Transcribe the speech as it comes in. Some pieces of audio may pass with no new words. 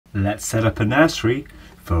Let's set up a nursery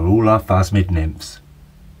for all our PHASMID nymphs.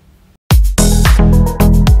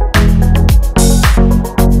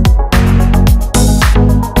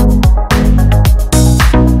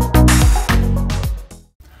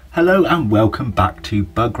 Hello and welcome back to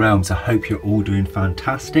Bug Realms. I hope you're all doing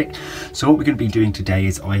fantastic. So what we're going to be doing today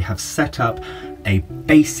is I have set up a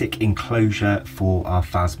basic enclosure for our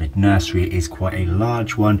PHASMID nursery. It is quite a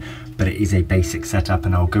large one, but it is a basic setup,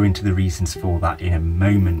 and I'll go into the reasons for that in a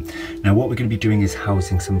moment. Now what we're going to be doing is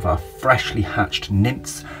housing some of our freshly hatched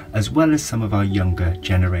nymphs as well as some of our younger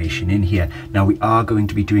generation in here. Now we are going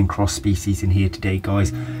to be doing cross species in here today,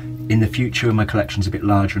 guys. In the future, when my collection's a bit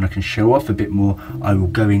larger and I can show off a bit more, I will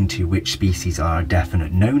go into which species are a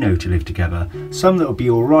definite no-no to live together, some that will be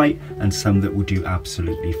alright and some that will do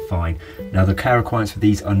absolutely fine. Now the care requirements for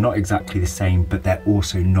these are not exactly the same, but they're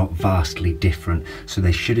also not vastly different, so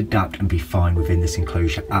they should adapt and be fine within this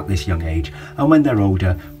enclosure at this young age, and when they're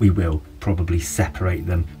older we will probably separate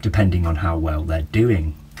them depending on how well they're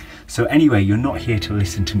doing. So anyway, you're not here to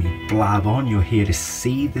listen to me blab on, you're here to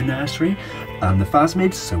see the nursery and the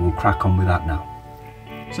PHASMIDs, so we'll crack on with that now.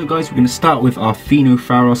 So guys, we're going to start with our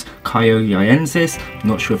Phenopharos Kyoiensis. I'm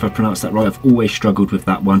not sure if I pronounced that right, I've always struggled with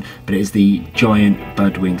that one, but it is the giant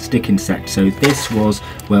budwing stick insect. So this was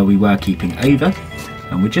where we were keeping over,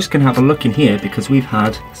 and we're just going to have a look in here because we've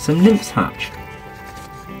had some nymphs hatch.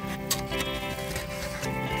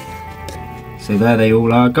 So there they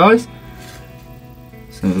all are, guys.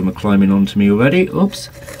 Some of them are climbing onto me already. Oops.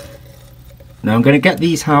 Now I'm going to get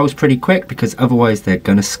these housed pretty quick because otherwise they're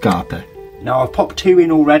going to scarper. Now I've popped two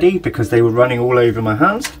in already because they were running all over my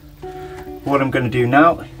hands. What I'm going to do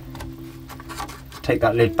now, take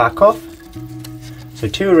that lid back off. So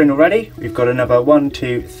two are in already. We've got another 1,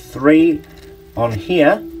 2, 3 on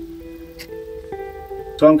here.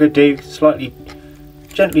 So I'm going to do slightly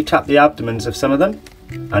gently tap the abdomens of some of them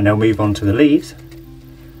and they'll move on to the leaves.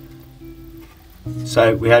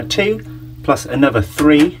 So we had 2 plus another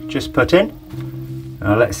 3 just put in.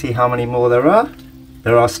 Now let's see how many more there are.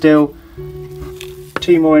 There are still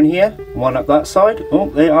 2 more in here, 1 up that side. Oh,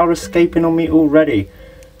 they are escaping on me already.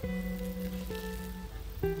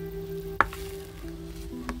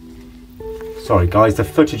 Sorry guys, the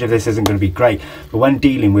footage of this isn't going to be great, but when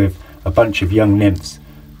dealing with a bunch of young nymphs,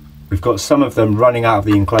 we've got some of them running out of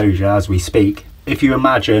the enclosure as we speak. If you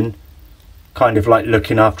imagine kind of like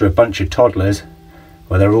looking after a bunch of toddlers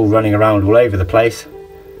where they're all running around all over the place,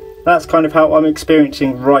 that's kind of how I'm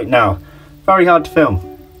experiencing right now. Very hard to film.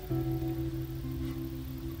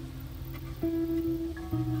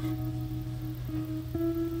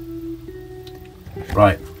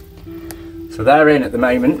 Right, so they're in at the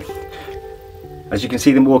moment. As you can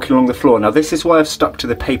see them walking along the floor. Now this is why I've stuck to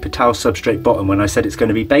the paper towel substrate bottom when I said it's going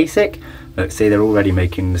to be basic. Let's see, they're already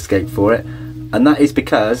making an escape for it. And that is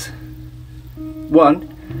because, 1,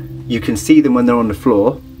 you can see them when they're on the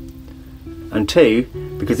floor, and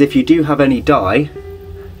 2, because if you do have any dye,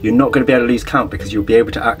 you're not going to be able to lose count because you'll be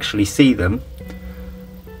able to actually see them,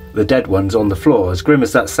 the dead ones on the floor. As grim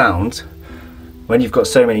as that sounds, when you've got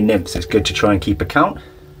so many nymphs, it's good to try and keep a count.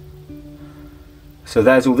 So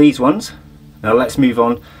there's all these ones. Now let's move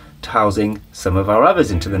on to housing some of our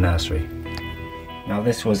others into the nursery. Now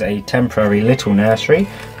this was a temporary little nursery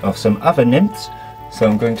of some other nymphs, so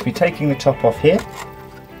I'm going to be taking the top off here.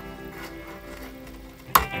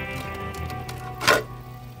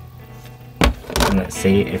 And let's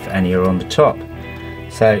see if any are on the top.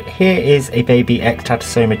 So here is a baby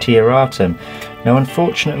Ectatosoma tiaratum. Now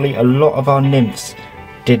unfortunately a lot of our nymphs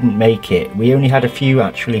didn't make it. We only had a few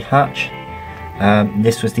actually hatch.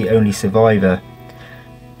 This was the only survivor.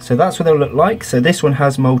 So that's what they'll look like. So this one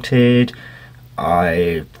has molted,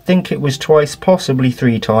 I think it was twice, possibly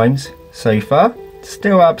 3 times so far.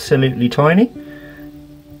 Still absolutely tiny.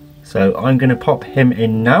 So I'm going to pop him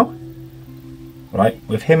in now. Right,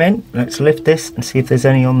 with him in, let's lift this and see if there's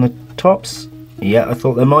any on the tops. Yeah, I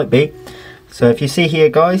thought there might be. So if you see here,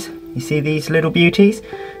 guys, you see these little beauties?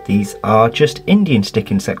 These are just Indian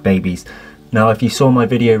stick insect babies. Now if you saw my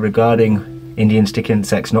video regarding Indian stick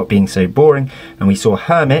insects not being so boring, and we saw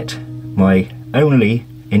Hermit, my only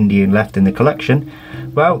Indian left in the collection,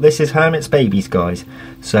 well, this is Hermit's babies, guys.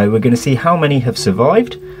 So we're going to see how many have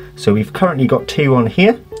survived. So we've currently got 2 on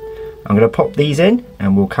here. I'm going to pop these in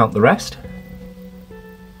and we'll count the rest.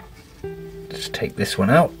 Just take this one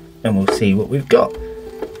out and we'll see what we've got.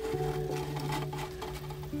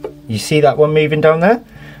 You see that one moving down there?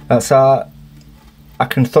 That's our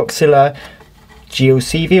Acanthoxilla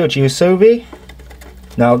Geocevi or Geosovi.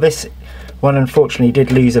 Now this one unfortunately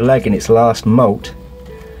did lose a leg in its last molt.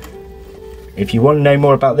 If you want to know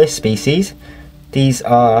more about this species, these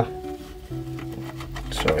are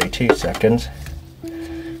sorry, 2 seconds.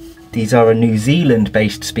 These are a New Zealand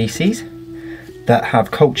based species that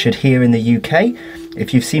have cultured here in the UK.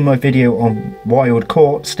 If you've seen my video on wild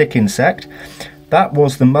caught stick insect, that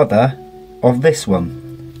was the mother of this one.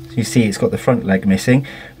 So you see it's got the front leg missing,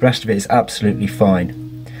 the rest of it is absolutely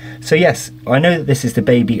fine. So yes, I know that this is the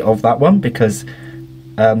baby of that one because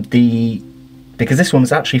this one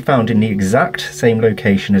was actually found in the exact same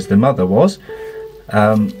location as the mother was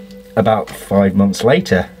about 5 months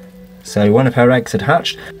later. So one of her eggs had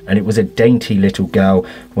hatched, and it was a dainty little girl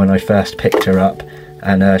when I first picked her up,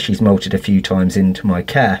 and she's molted a few times into my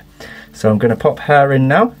care. So I'm going to pop her in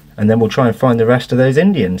now, and then we'll try and find the rest of those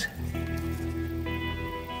Indians.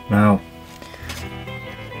 Now,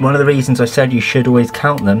 one of the reasons I said you should always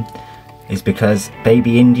count them is because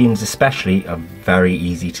baby Indians especially are very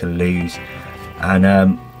easy to lose. And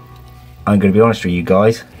I'm going to be honest with you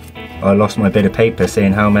guys, I lost my bit of paper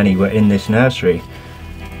saying how many were in this nursery.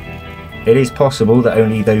 It is possible that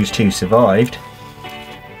only those 2 survived,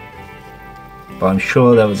 but I'm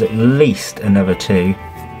sure there was at least another 2.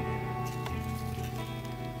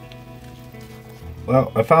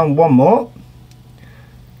 Well, I found one more.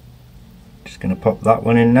 Just going to pop that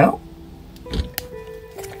one in now.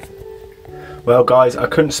 Well guys, I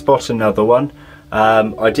couldn't spot another one.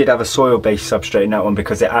 I did have a soil-based substrate in that one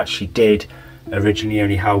because it actually did originally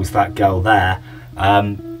only house that girl there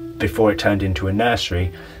before it turned into a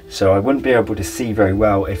nursery. So I wouldn't be able to see very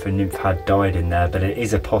well if a nymph had died in there, but it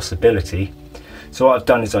is a possibility. So what I've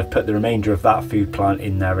done is I've put the remainder of that food plant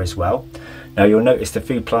in there as well. Now you'll notice the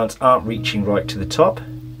food plants aren't reaching right to the top.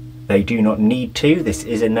 They do not need to. This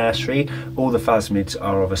is a nursery. All the phasmids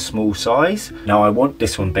are of a small size. Now I want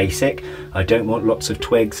this one basic. I don't want lots of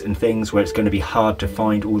twigs and things where it's going to be hard to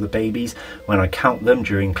find all the babies when I count them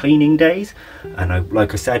during cleaning days. And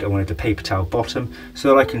like I said, I wanted a paper towel bottom so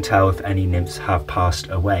that I can tell if any nymphs have passed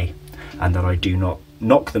away and that I do not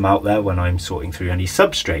knock them out there when I'm sorting through any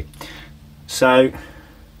substrate. So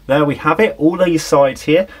there we have it. All these sides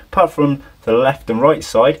here, apart from the left and right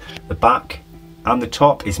side, the back and the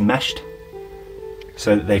top is meshed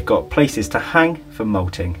so that they've got places to hang for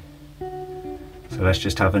molting. So let's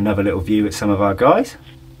just have another little view at some of our guys.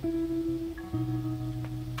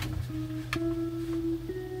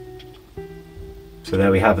 So there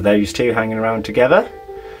we have those 2 hanging around together.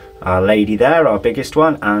 Our lady there, our biggest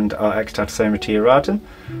one, and our Ectatosoma tiaratum.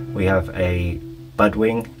 We have a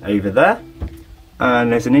budwing over there,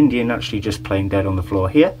 and there's an Indian actually just playing dead on the floor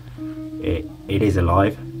here. It is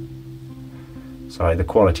alive. Sorry, the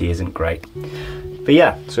quality isn't great. But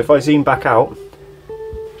yeah, so if I zoom back out,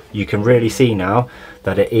 you can really see now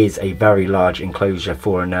that it is a very large enclosure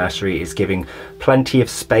for a nursery. It's giving plenty of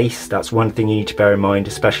space. That's one thing you need to bear in mind,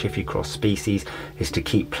 especially if you cross species, is to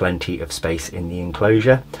keep plenty of space in the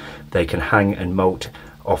enclosure. They can hang and molt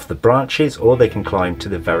off the branches, or they can climb to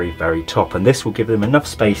the very, very top. And this will give them enough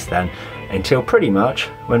space then until pretty much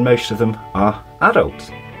when most of them are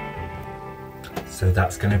adults. So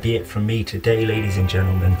that's going to be it from me today, ladies and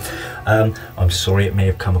gentlemen. I'm sorry it may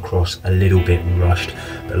have come across a little bit rushed,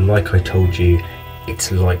 but like I told you,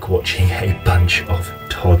 it's like watching a bunch of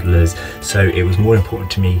toddlers. So it was more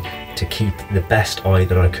important to me to keep the best eye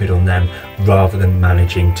that I could on them rather than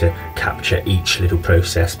managing to capture each little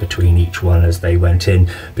process between each one as they went in,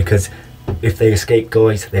 because if they escape,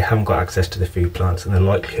 guys, they haven't got access to the food plants, and the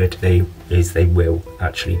likelihood is they will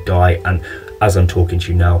actually die. And as I'm talking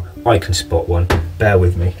to you now, I can spot one. Bear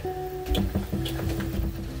with me.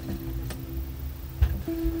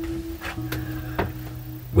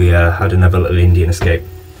 We had another little Indian escape.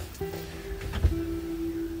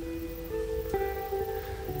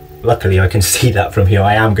 Luckily I can see that from here.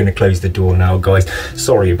 I am going to close the door now, guys.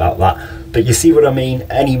 Sorry about that. But you see what I mean?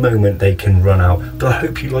 Any moment they can run out. But I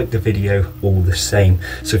hope you liked the video all the same.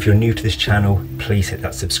 So if you're new to this channel, please hit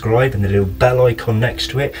that subscribe, and the little bell icon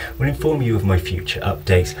next to it will inform you of my future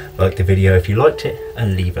updates. Like the video if you liked it,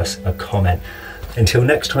 and leave us a comment. Until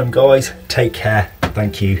next time, guys, take care.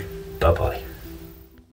 Thank you. Bye-bye.